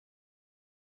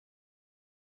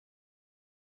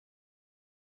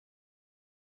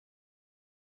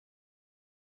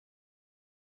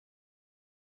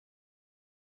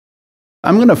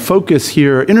I'm going to focus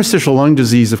here. Interstitial lung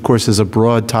disease, of course, is a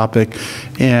broad topic,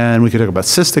 and we could talk about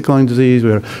cystic lung disease.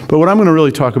 But what I'm going to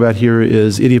really talk about here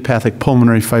is idiopathic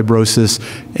pulmonary fibrosis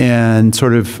and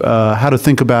sort of how to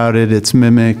think about it, its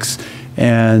mimics,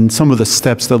 and some of the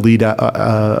steps that lead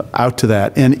out to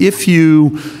that. And if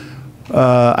you,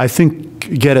 I think,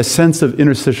 get a sense of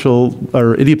interstitial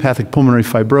or idiopathic pulmonary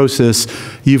fibrosis,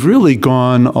 you've really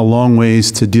gone a long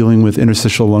ways to dealing with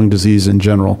interstitial lung disease in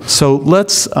general. So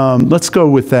let's go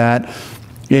with that.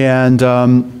 And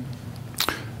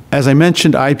as I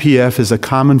mentioned, IPF is a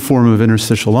common form of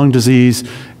interstitial lung disease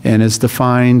and is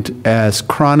defined as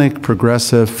chronic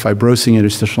progressive fibrosing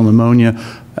interstitial pneumonia.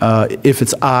 If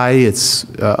it's it's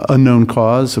unknown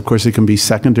cause. Of course, it can be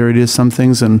secondary to some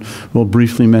things, and we'll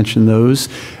briefly mention those.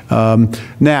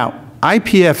 Now,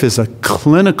 IPF is a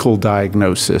clinical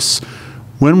diagnosis.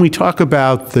 When we talk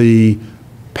about the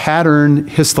pattern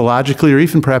histologically, or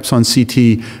even perhaps on CT,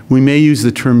 we may use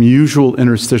the term usual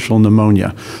interstitial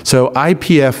pneumonia. So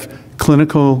IPF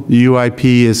clinical UIP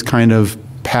is kind of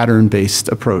pattern-based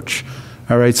approach.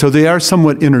 All right, so they are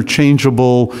somewhat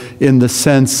interchangeable in the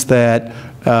sense that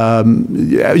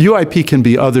UIP can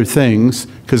be other things,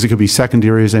 because it could be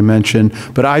secondary, as I mentioned,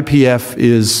 but IPF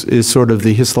is sort of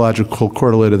the histological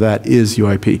correlate of that is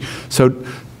UIP. So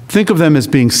think of them as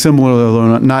being similar,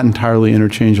 although not entirely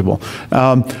interchangeable.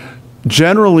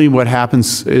 Generally, what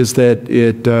happens is that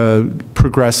it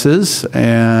progresses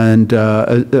and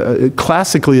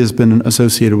classically has been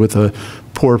associated with a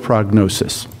poor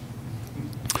prognosis.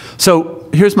 So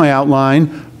here's my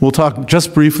outline. We'll talk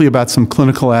just briefly about some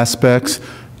clinical aspects.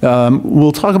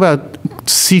 We'll talk about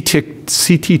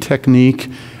CT technique,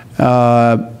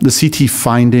 the CT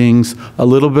findings, a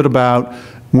little bit about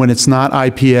when it's not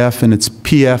IPF and it's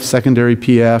PF, secondary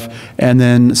PF, and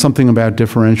then something about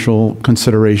differential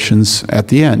considerations at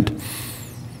the end.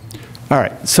 All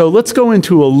right, so let's go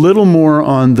into a little more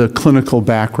on the clinical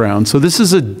background. So this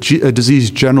is a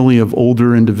disease generally of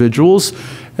older individuals.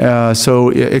 So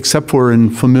except for in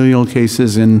familial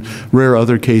cases, in rare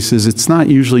other cases, it's not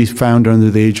usually found under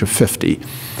the age of 50.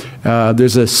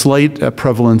 There's a slight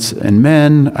prevalence in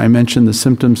men. I mentioned the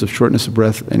symptoms of shortness of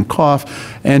breath and cough.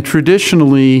 And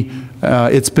traditionally,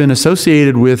 it's been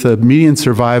associated with a median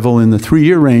survival in the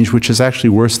 3-year range, which is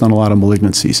actually worse than a lot of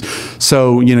malignancies.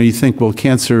 So, you know, you think, well,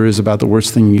 cancer is about the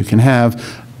worst thing you can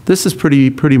have. This is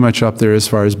pretty much up there as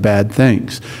far as bad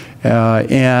things.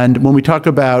 And when we talk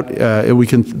about, we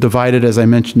can divide it, as I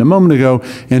mentioned a moment ago,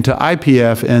 into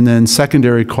IPF and then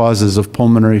secondary causes of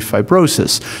pulmonary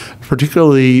fibrosis,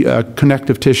 particularly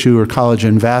connective tissue or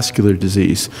collagen vascular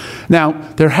disease. Now,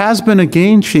 there has been a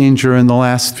game changer in the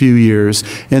last few years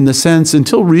in the sense,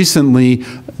 until recently,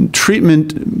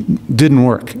 treatment didn't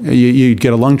work. You'd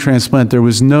get a lung transplant. There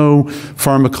was no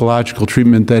pharmacological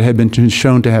treatment that had been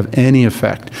shown to have any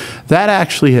effect. That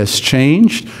actually has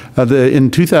changed.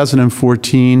 In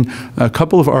 2014, a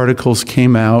couple of articles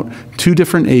came out, 2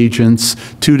 different agents,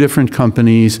 2 different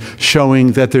companies,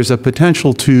 showing that there's a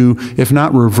potential to, if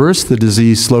not reverse the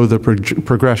disease, slow the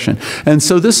progression. And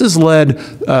so this has led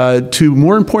to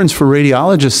more importance for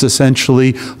radiologists,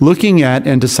 essentially, looking at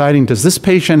and deciding, does this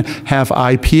patient have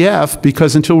IPF?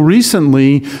 Because until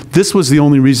recently, this was the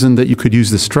only reason that you could use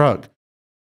this drug.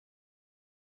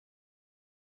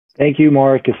 Thank you,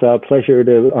 Mark. It's a pleasure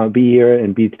to be here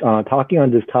and be talking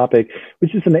on this topic,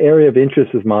 which is an area of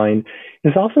interest of mine.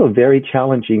 It's also a very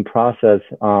challenging process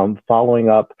following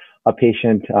up a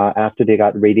patient after they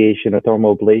got radiation or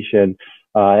thermal ablation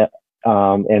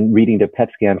and reading the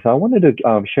PET scan. So I wanted to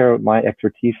share my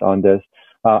expertise on this.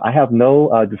 I have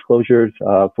no disclosures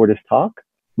for this talk.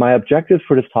 My objectives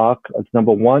for this talk is,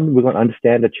 number one, we're going to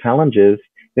understand the challenges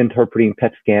in interpreting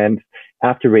PET scans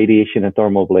after radiation and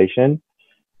thermal ablation.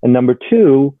 And number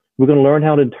two, we're going to learn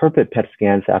how to interpret PET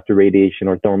scans after radiation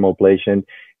or thermal ablation,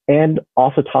 and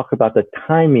also talk about the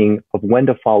timing of when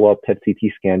the follow-up PET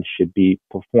CT scan should be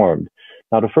performed.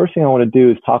 Now, the first thing I want to do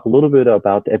is talk a little bit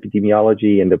about the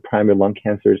epidemiology and the primary lung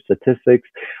cancer statistics.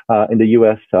 In the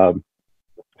U.S.,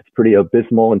 it's pretty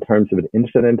abysmal in terms of an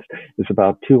incidence. It's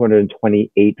about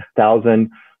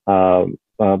 228,000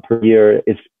 per year.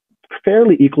 It's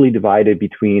fairly equally divided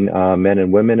between men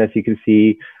and women, as you can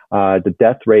see. The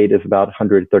death rate is about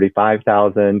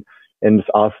 135,000, and it's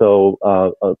also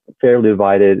fairly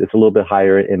divided. It's a little bit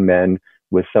higher in men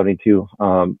with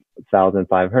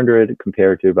 72,500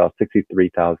 compared to about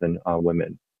 63,000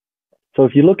 women. So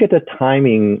if you look at the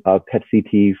timing of PET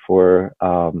CT for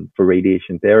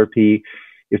radiation therapy,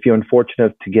 if you're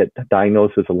unfortunate to get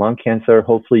diagnosed with a lung cancer,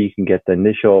 hopefully you can get the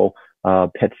initial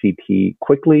PET CT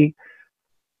quickly.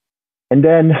 And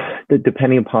then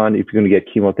depending upon if you're going to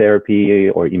get chemotherapy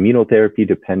or immunotherapy,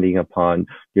 depending upon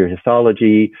your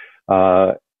histology,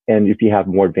 and if you have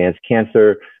more advanced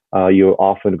cancer, you're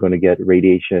often going to get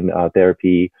radiation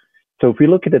therapy. So if we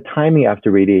look at the timing after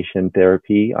radiation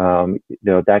therapy,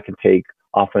 that can take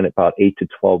often about 8 to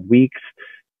 12 weeks.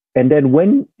 And then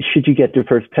when should you get your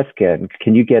first PET scan?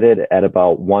 Can you get it at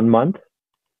about 1 month?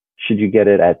 Should you get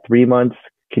it at 3 months?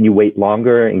 Can you wait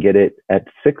longer and get it at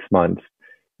 6 months?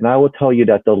 And I will tell you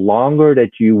that the longer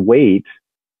that you wait,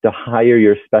 the higher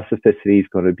your specificity is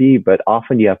going to be. But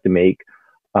often you have to make,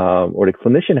 or the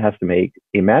clinician has to make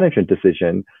a management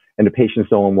decision, and the patients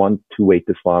don't want to wait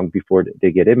this long before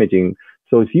they get imaging.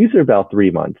 So it's usually about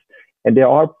 3 months. And there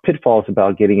are pitfalls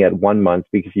about getting at 1 month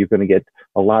because you're going to get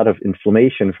a lot of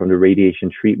inflammation from the radiation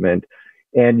treatment,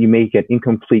 and you may get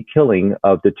incomplete killing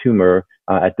of the tumor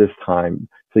at this time.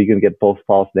 So you're going to get both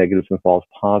false negatives and false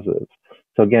positives.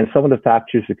 So again, some of the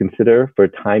factors to consider for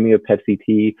timing of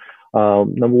PET-CT,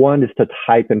 number one is the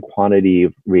type and quantity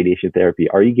of radiation therapy.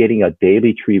 Are you getting a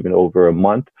daily treatment over a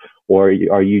month, or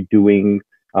are you doing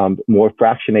more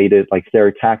fractionated, like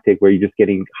stereotactic, where you're just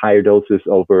getting higher doses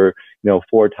over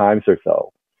 4 times or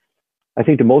so? I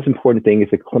think the most important thing is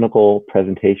the clinical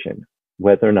presentation,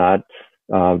 whether or not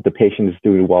the patient is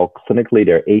doing well clinically,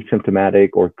 they're asymptomatic,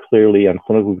 or clearly on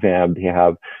clinical exam, they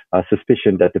have a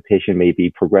suspicion that the patient may be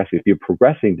progressing. If you're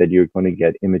progressing, then you're going to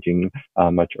get imaging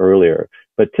much earlier.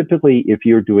 But typically, if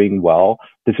you're doing well,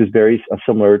 this is very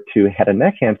similar to head and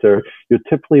neck cancer. You'll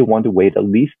typically want to wait at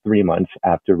least 3 months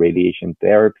after radiation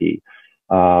therapy.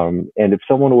 And if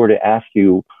someone were to ask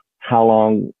you how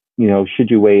long, should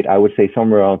you wait, I would say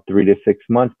somewhere around 3 to 6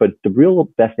 months. But the real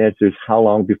best answer is how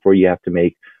long before you have to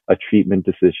make a treatment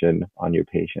decision on your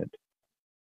patient.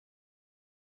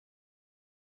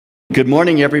 Good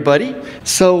morning, everybody.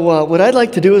 So what I'd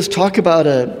like to do is talk about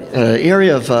an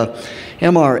area of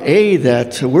MRA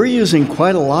that we're using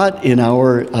quite a lot in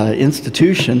our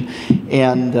institution.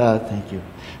 And thank you.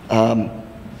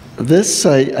 This,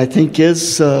 I think,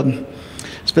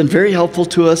 it's been very helpful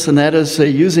to us, and that is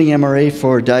using MRA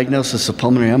for diagnosis of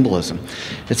pulmonary embolism.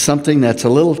 It's something that's a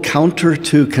little counter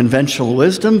to conventional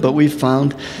wisdom, but we've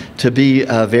found to be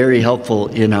very helpful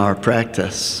in our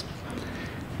practice.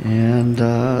 And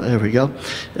there we go.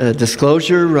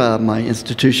 Disclosure, my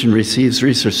institution receives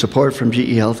research support from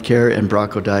GE Healthcare and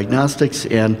Bracco Diagnostics,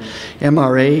 and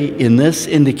MRA in this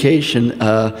indication,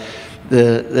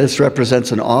 this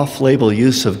represents an off-label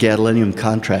use of gadolinium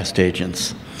contrast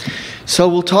agents. So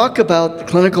we'll talk about the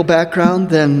clinical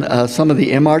background, then some of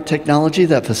the MR technology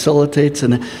that facilitates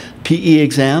an PE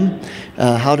exam,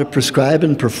 how to prescribe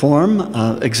and perform,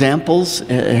 examples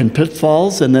and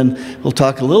pitfalls, and then we'll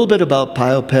talk a little bit about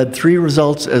PIOPED-3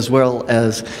 results as well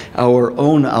as our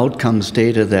own outcomes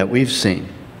data that we've seen.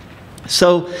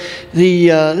 So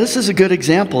this is a good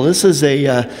example. This is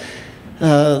a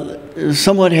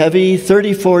somewhat heavy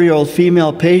 34-year-old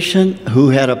female patient who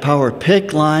had a power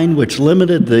PICC line which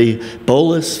limited the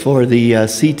bolus for the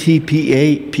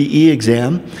CT-PE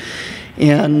exam.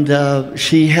 And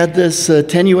she had this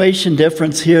attenuation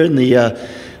difference here in the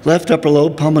left upper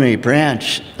lobe pulmonary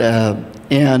branch. You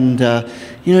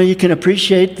can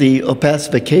appreciate the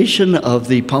opacification of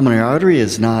the pulmonary artery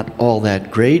is not all that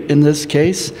great in this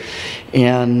case.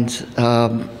 And,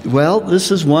 well, this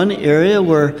is one area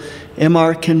where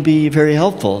MR can be very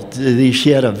helpful.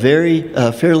 She had a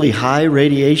fairly high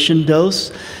radiation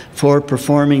dose for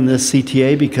performing this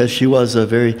CTA because she was a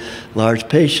very large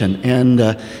patient.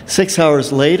 And 6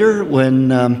 hours later, when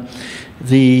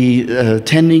the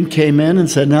attending came in and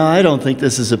said, no, I don't think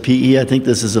this is a PE, I think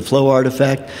this is a flow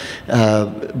artifact,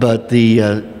 but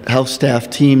the house staff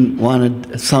team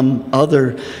wanted some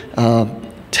other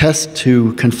test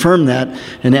to confirm that.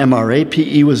 An MRA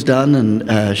PE was done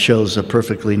and shows a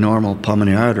perfectly normal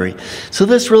pulmonary artery. So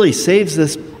this really saves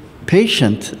this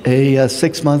patient a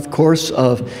 6-month course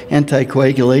of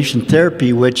anticoagulation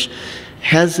therapy, which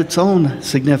has its own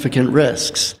significant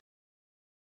risks.